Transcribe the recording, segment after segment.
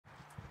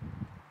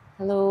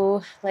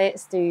Hello,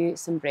 let's do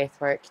some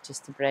breath work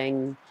just to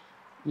bring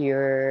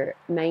your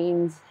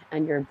mind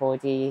and your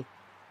body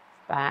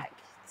back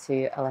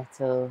to a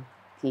little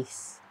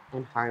peace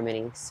and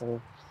harmony.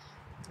 So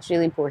it's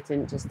really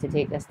important just to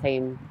take this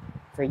time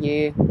for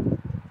you.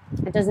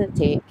 It doesn't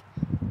take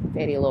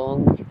very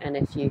long, and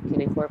if you can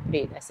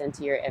incorporate this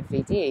into your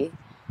everyday,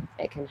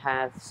 it can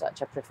have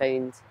such a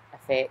profound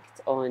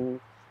effect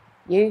on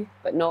you,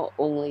 but not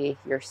only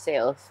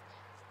yourself,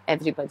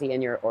 everybody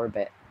in your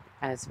orbit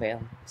as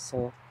well.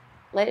 So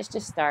let's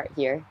just start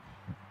here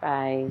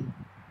by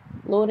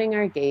lowering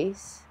our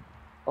gaze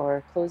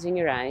or closing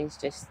your eyes,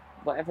 just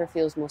whatever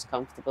feels most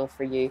comfortable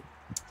for you.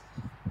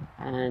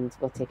 And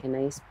we'll take a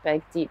nice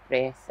big deep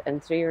breath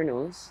in through your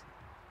nose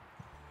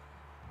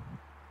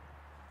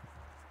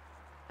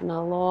and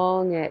a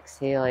long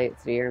exhale out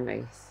through your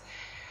mouth.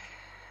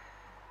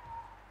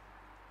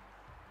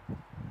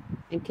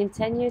 And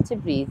continue to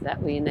breathe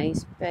that way,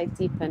 nice big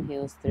deep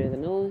inhales through the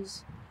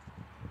nose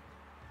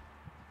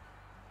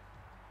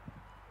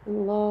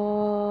and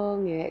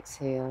long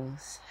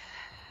exhales.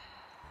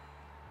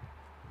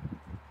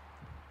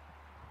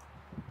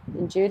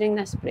 And during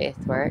this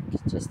breath work,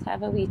 just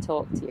have a wee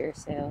talk to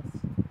yourself.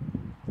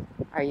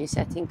 Are you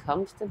sitting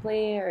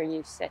comfortably or are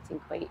you sitting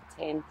quite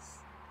tense?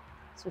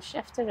 So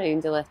shift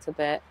around a little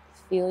bit,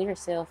 feel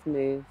yourself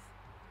move,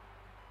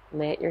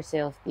 let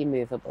yourself be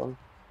movable.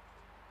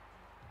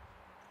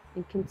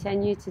 And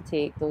continue to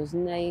take those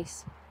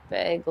nice,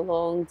 big,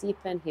 long, deep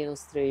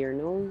inhales through your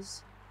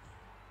nose.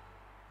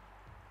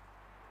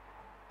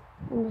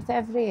 And with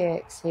every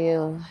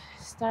exhale,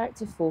 start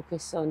to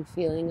focus on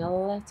feeling a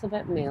little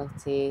bit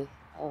melty,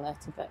 a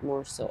little bit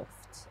more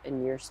soft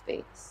in your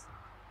space.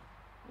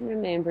 And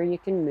remember, you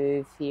can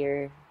move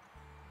here,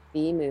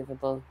 be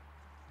movable.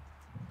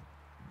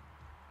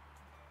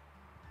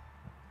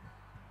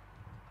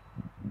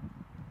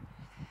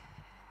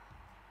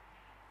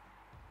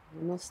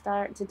 And we'll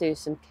start to do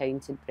some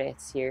counted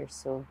breaths here.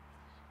 So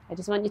I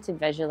just want you to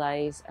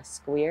visualize a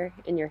square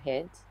in your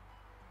head.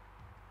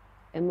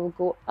 And we'll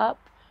go up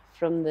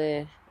from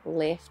the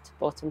left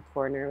bottom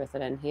corner with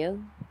an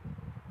inhale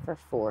for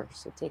 4.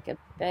 So take a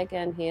big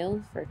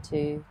inhale for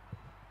 2,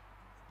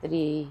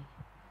 3,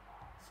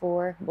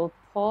 4. We'll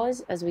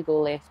pause as we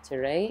go left to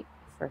right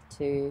for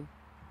 2,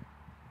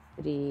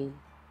 3,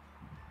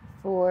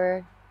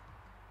 4.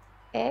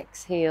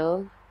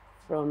 Exhale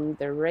from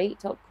the right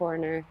top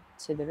corner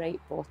to the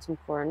right bottom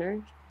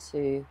corner,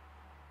 2,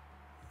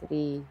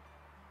 3,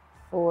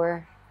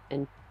 4,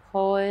 and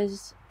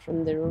pause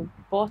from the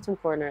bottom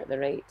corner at the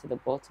right to the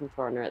bottom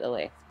corner at the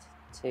left,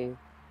 2,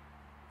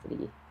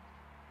 3,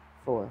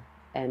 4.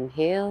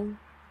 Inhale,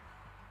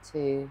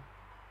 2,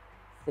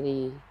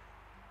 3,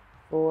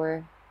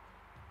 4.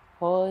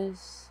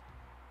 Pause,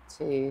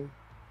 2,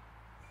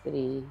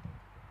 3,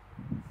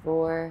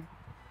 4.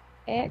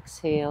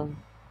 Exhale,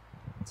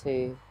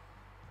 2,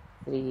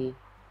 3,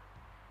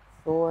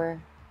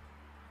 4.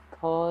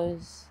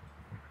 Pause,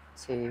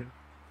 2,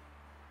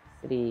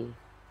 3,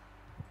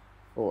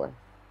 4.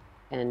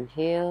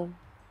 Inhale,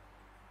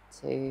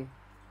 2,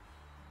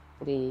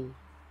 3,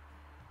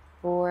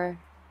 4.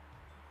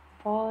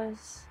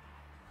 Pause,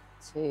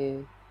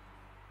 2,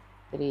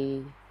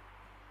 3,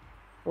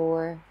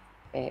 4.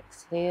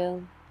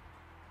 Exhale,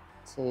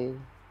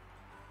 2,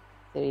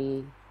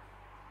 3,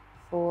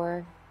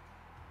 4.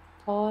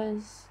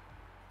 Pause,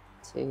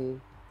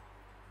 2,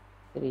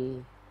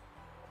 3,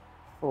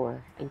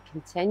 4. And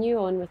continue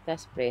on with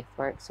this breath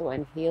work. So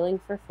inhaling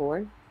for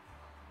 4,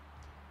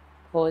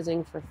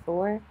 pausing for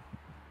 4,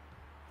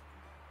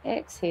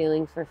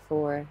 exhaling for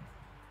 4,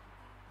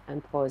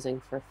 and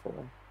pausing for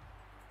 4.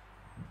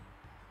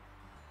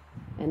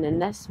 And in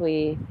this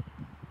way,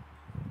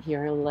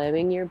 you're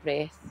allowing your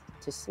breath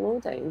to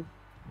slow down,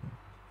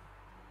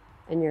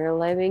 and you're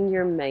allowing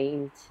your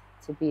mind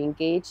to be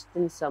engaged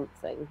in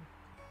something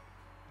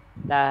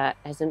that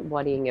isn't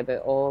worrying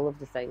about all of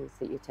the things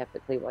that you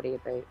typically worry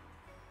about.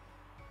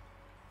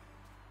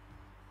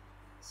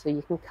 So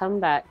you can come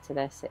back to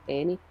this at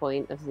any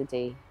point of the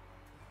day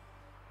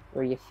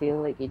where you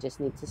feel like you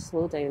just need to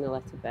slow down a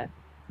little bit.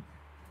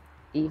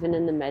 Even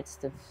in the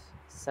midst of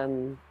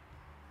some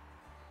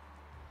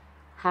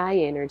high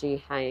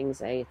energy, high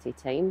anxiety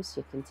times,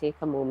 you can take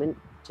a moment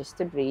just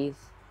to breathe,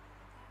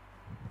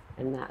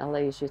 and that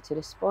allows you to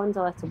respond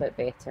a little bit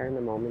better in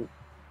the moment.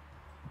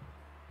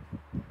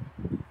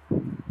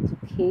 So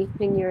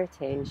keeping your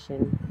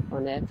attention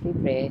on every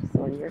breath,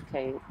 on your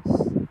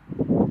counts.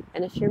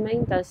 And if your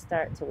mind does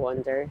start to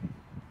wander,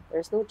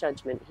 there's no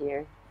judgment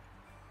here.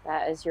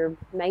 That is your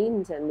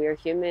mind, and we're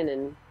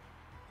human,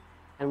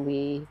 and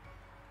we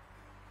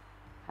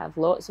have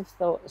lots of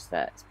thoughts.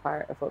 That's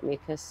part of what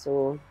makes us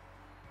so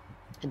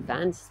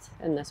advanced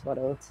in this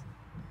world.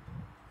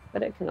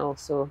 But it can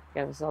also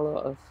give us a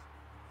lot of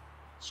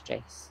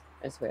stress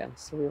as well.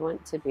 So we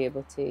want to be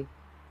able to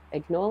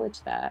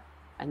acknowledge that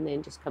and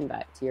then just come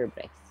back to your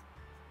breath.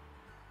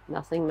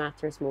 Nothing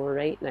matters more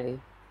right now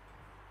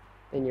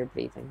than your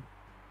breathing.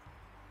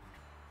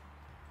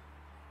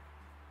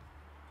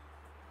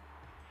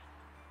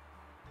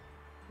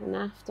 And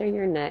after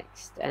your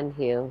next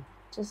inhale,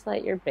 just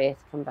let your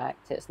breath come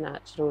back to its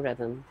natural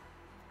rhythm.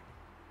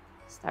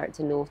 Start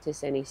to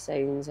notice any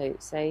sounds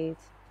outside,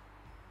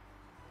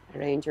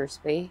 around your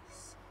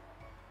space.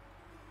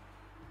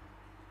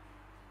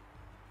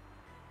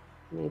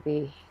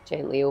 Maybe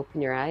gently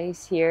open your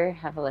eyes here,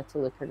 have a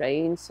little look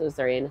around. So is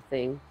there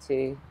anything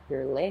to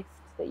your left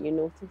that you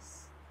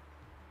notice?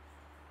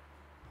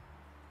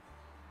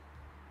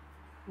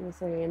 Is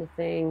there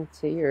anything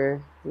to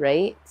your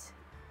right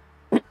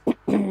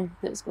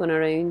that's going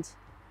around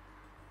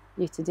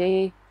you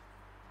today?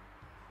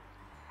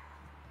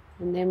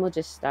 And then we'll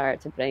just start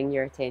to bring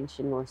your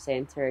attention more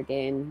center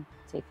again.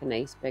 Take a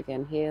nice big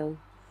inhale.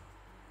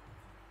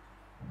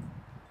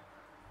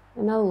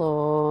 And a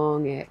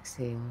long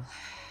exhale.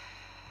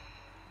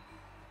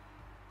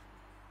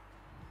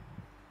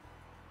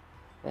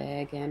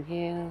 Big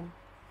inhale.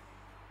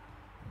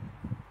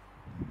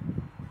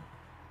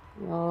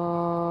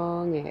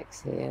 Long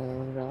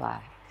exhale,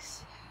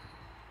 relax.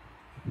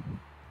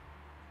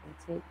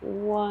 We'll take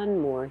one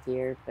more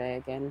here,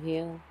 big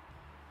inhale.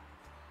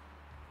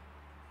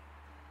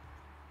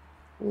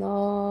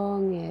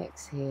 Long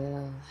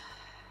exhale.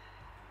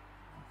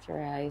 If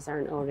your eyes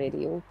aren't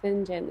already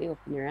open, gently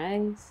open your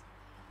eyes.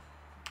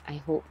 I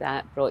hope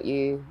that brought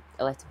you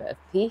a little bit of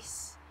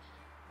peace,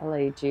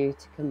 allowed you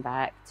to come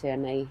back to a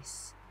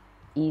nice,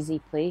 easy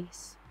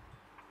place.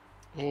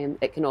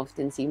 It can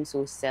often seem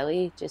so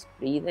silly just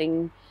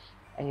breathing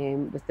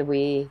with the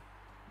way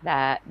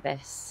that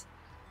this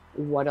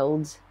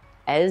world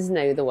is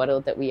now, the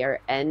world that we are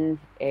in.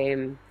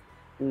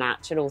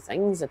 Natural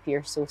things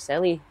appear so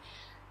silly,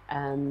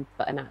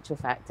 but in actual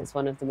fact, it's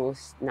one of the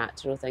most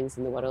natural things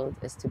in the world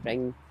is to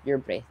bring your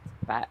breath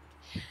back.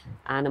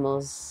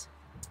 Animals,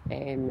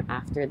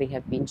 after they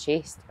have been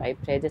chased by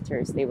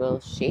predators, they will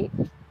shake.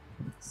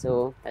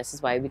 So this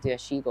is why we do a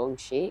Qigong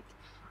shake,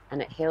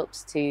 and it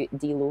helps to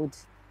deload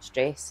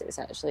stress. It's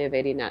actually a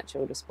very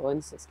natural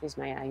response. Excuse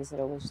my eyes,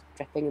 are always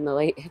dripping in the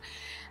light.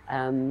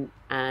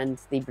 And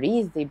they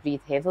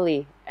breathe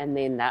heavily, and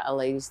then that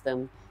allows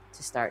them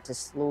to start to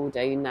slow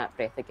down that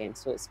breath again.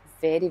 So it's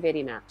very,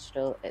 very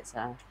natural. It's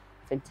a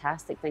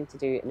fantastic thing to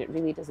do, and it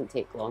really doesn't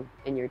take long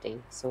in your day.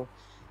 So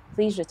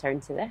please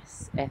return to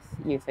this if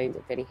you found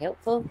it very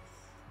helpful,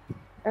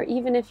 or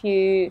even if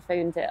you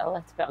found it a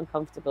little bit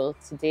uncomfortable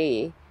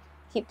today,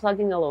 keep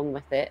plugging along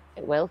with it.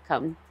 It will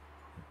come.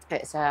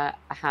 It's a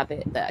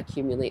habit that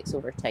accumulates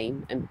over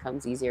time and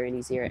becomes easier and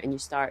easier, and you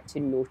start to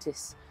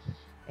notice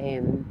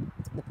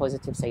the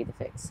positive side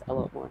effects a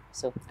lot more.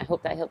 So I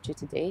hope that helped you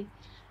today,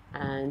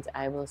 and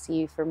I will see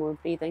you for more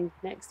breathing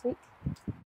next week.